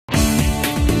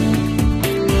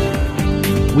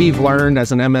We've learned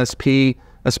as an MSP,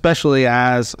 especially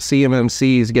as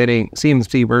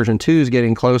CMMC version 2 is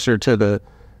getting closer to the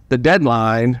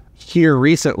deadline here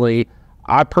recently,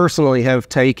 I personally have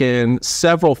taken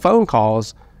several phone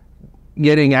calls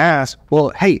getting asked, well,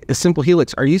 hey, is Simple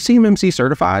Helix, are you CMMC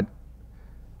certified?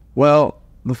 Well,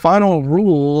 the final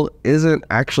rule isn't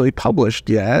actually published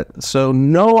yet. So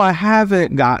no, I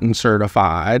haven't gotten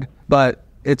certified, but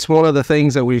it's one of the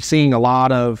things that we've seen a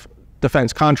lot of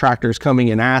defense contractors coming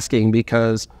and asking,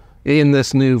 because in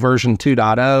this new version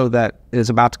 2.0 that is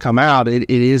about to come out, it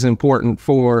is important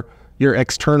for your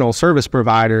external service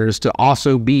providers to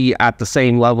also be at the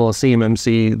same level of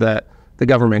CMMC that the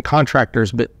government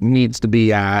contractors needs to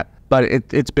be at. But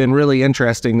it's been really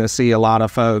interesting to see a lot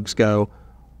of folks go,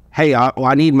 hey,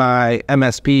 I need my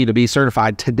MSP to be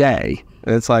certified today.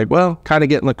 And it's like, well, kind of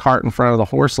getting the cart in front of the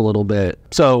horse a little bit.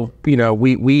 So,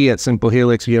 we at Simple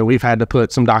Helix, we've had to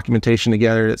put some documentation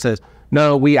together that says,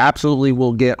 no, we absolutely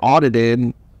will get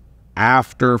audited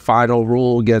after final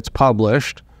rule gets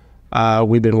published.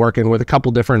 We've been working with a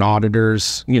couple different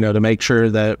auditors, to make sure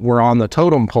that we're on the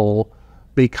totem pole,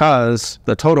 because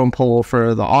the totem pole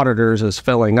for the auditors is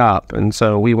filling up. And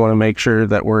so we want to make sure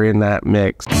that we're in that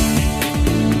mix.